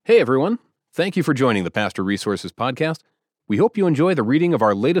Hey everyone, thank you for joining the Pastor Resources Podcast. We hope you enjoy the reading of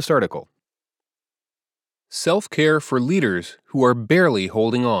our latest article. Self-care for leaders who are barely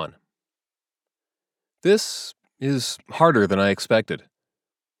holding on. This is harder than I expected.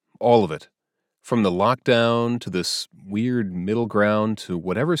 All of it. From the lockdown to this weird middle ground to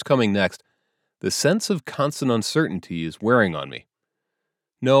whatever's coming next, the sense of constant uncertainty is wearing on me.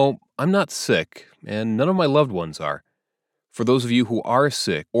 No, I'm not sick, and none of my loved ones are. For those of you who are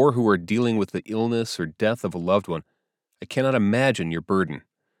sick or who are dealing with the illness or death of a loved one, I cannot imagine your burden.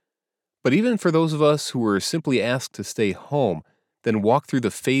 But even for those of us who were simply asked to stay home, then walk through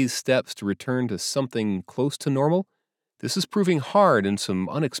the phased steps to return to something close to normal, this is proving hard in some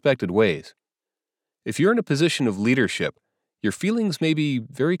unexpected ways. If you're in a position of leadership, your feelings may be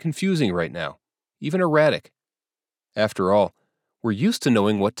very confusing right now, even erratic. After all, we're used to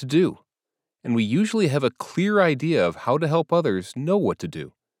knowing what to do, and we usually have a clear idea of how to help others know what to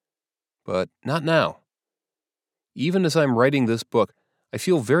do. But not now. Even as I'm writing this book, I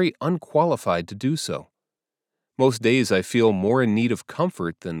feel very unqualified to do so. Most days I feel more in need of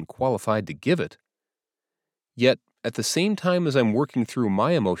comfort than qualified to give it. Yet, at the same time as I'm working through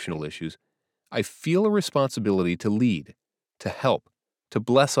my emotional issues, I feel a responsibility to lead, to help, to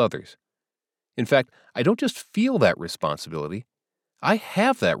bless others. In fact, I don't just feel that responsibility, I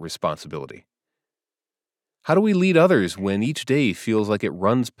have that responsibility. How do we lead others when each day feels like it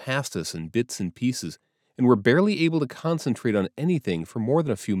runs past us in bits and pieces, and we're barely able to concentrate on anything for more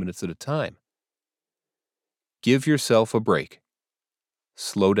than a few minutes at a time? Give yourself a break.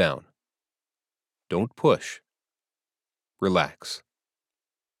 Slow down. Don't push. Relax.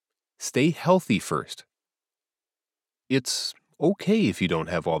 Stay healthy first. It's okay if you don't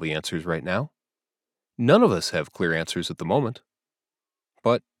have all the answers right now. None of us have clear answers at the moment.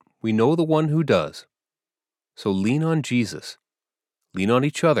 But we know the one who does. So lean on Jesus. Lean on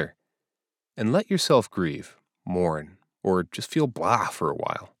each other. And let yourself grieve, mourn, or just feel blah for a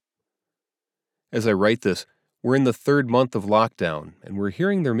while. As I write this, we're in the third month of lockdown, and we're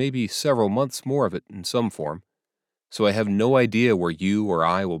hearing there may be several months more of it in some form. So I have no idea where you or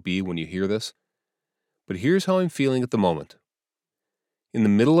I will be when you hear this. But here's how I'm feeling at the moment. In the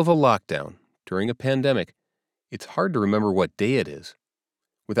middle of a lockdown, during a pandemic, it's hard to remember what day it is.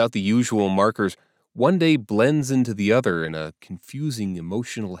 Without the usual markers, one day blends into the other in a confusing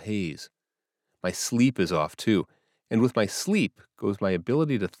emotional haze. My sleep is off too, and with my sleep goes my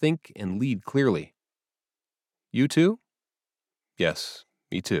ability to think and lead clearly. You too? Yes,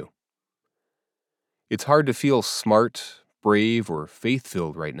 me too. It's hard to feel smart, brave, or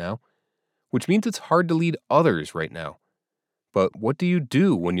faith-filled right now, which means it's hard to lead others right now. But what do you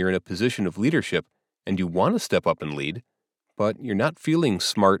do when you're in a position of leadership and you want to step up and lead, but you're not feeling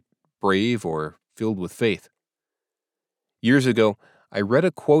smart, brave, or filled with faith? Years ago, I read a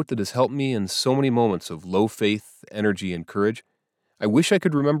quote that has helped me in so many moments of low faith, energy, and courage. I wish I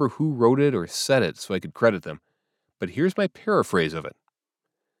could remember who wrote it or said it so I could credit them, but here's my paraphrase of it.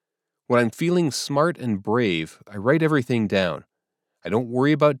 When I'm feeling smart and brave, I write everything down. I don't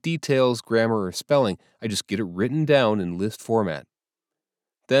worry about details, grammar, or spelling. I just get it written down in list format.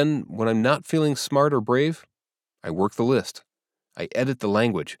 Then, when I'm not feeling smart or brave, I work the list. I edit the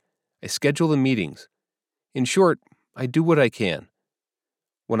language. I schedule the meetings. In short, I do what I can.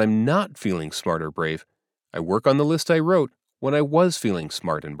 When I'm not feeling smart or brave, I work on the list I wrote when I was feeling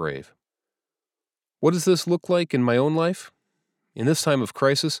smart and brave. What does this look like in my own life? In this time of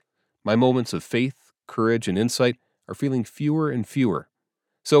crisis, my moments of faith, courage, and insight are feeling fewer and fewer,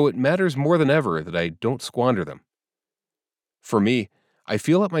 so it matters more than ever that I don't squander them. For me, I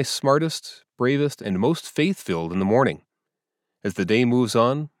feel at my smartest, bravest, and most faith-filled in the morning. As the day moves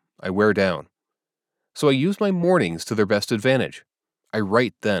on, I wear down. So I use my mornings to their best advantage. I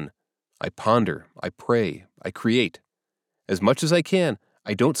write then. I ponder, I pray, I create. As much as I can,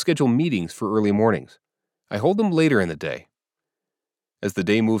 I don't schedule meetings for early mornings. I hold them later in the day. As the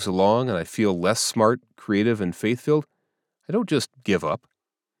day moves along and I feel less smart, creative, and faith-filled, I don't just give up.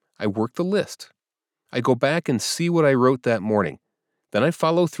 I work the list. I go back and see what I wrote that morning. Then I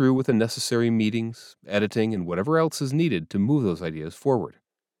follow through with the necessary meetings, editing, and whatever else is needed to move those ideas forward.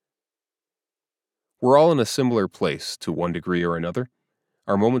 We're all in a similar place to one degree or another.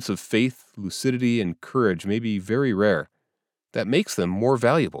 Our moments of faith, lucidity, and courage may be very rare. That makes them more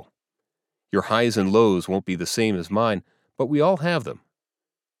valuable. Your highs and lows won't be the same as mine, but we all have them.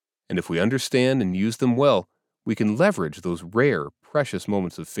 And if we understand and use them well, we can leverage those rare, precious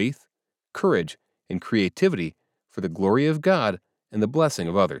moments of faith, courage, and creativity for the glory of God and the blessing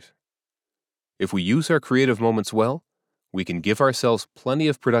of others. If we use our creative moments well, we can give ourselves plenty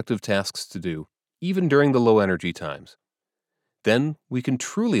of productive tasks to do, even during the low-energy times. Then we can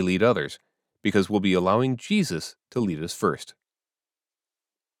truly lead others, because we'll be allowing Jesus to lead us first.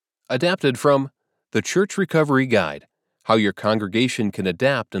 Adapted from The Church Recovery Guide: How Your Congregation Can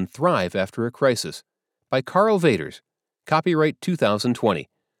Adapt and Thrive After a Crisis, by Karl Vaters, copyright 2020,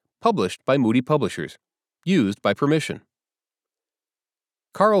 published by Moody Publishers, used by permission.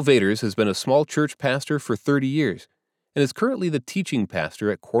 Karl Vaters has been a small church pastor for 30 years and is currently the teaching pastor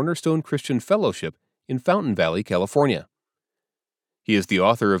at Cornerstone Christian Fellowship in Fountain Valley, California. He is the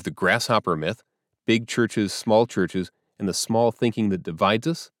author of The Grasshopper Myth, Big Churches, Small Churches, and the Small Thinking That Divides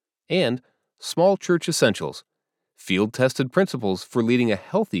Us, and Small Church Essentials, Field-Tested Principles for Leading a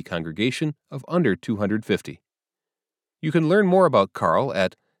Healthy Congregation of Under 250. You can learn more about Karl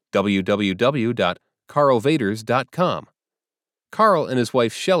at www.karlvaters.com. Karl and his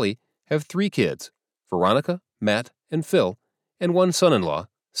wife Shelley have 3 kids, Veronica, Matt, and Phil, and 1 son-in-law,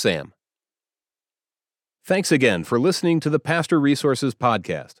 Sam. Thanks again for listening to the Pastor Resources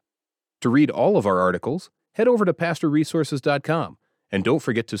Podcast. To read all of our articles, head over to pastorresources.com, and don't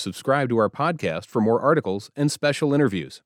forget to subscribe to our podcast for more articles and special interviews.